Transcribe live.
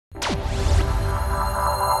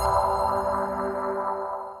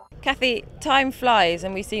Kathy, time flies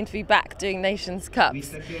and we seem to be back doing Nations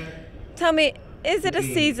Cups. Tell me, is it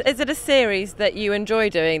a series that you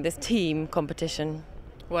enjoy doing, this team competition?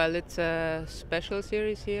 Well, it's a special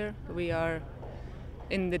series here. We are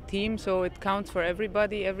in the team, so it counts for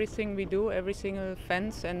everybody, everything we do, every single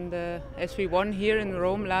fence. And as we won here in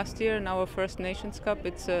Rome last year in our first Nations Cup,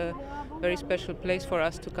 it's a very special place for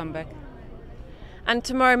us to come back. And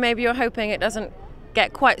tomorrow maybe you're hoping it doesn't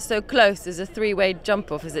get quite so close as a three-way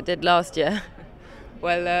jump-off as it did last year.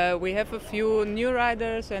 Well, we have a few new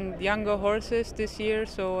riders and younger horses this year,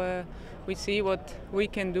 so we see what we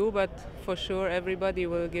can do, but for sure everybody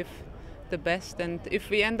will give the best. And if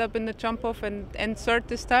we end up in the jump-off and end third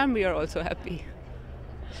this time, we are also happy.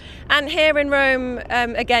 And here in Rome,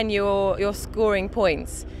 again, you're scoring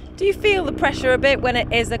points. Do you feel the pressure a bit when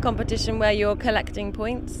it is a competition where you're collecting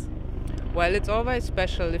points? Well, it's always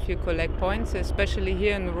special if you collect points, especially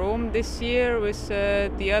here in Rome this year with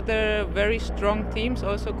the other very strong teams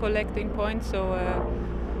also collecting points. So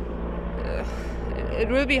it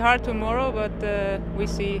will be hard tomorrow, but we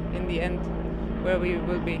see in the end where we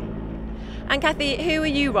will be. And Kathy, who are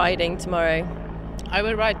you riding tomorrow? I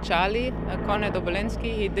will ride Charlie, Konrad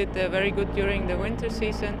Obolensky. He did very good during the winter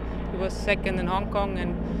season. He was second in Hong Kong,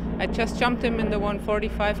 and I just jumped him in the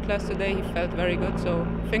 145 class today. He felt very good, so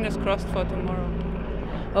fingers crossed for tomorrow.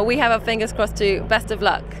 Well, we have our fingers crossed too. Best of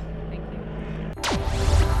luck.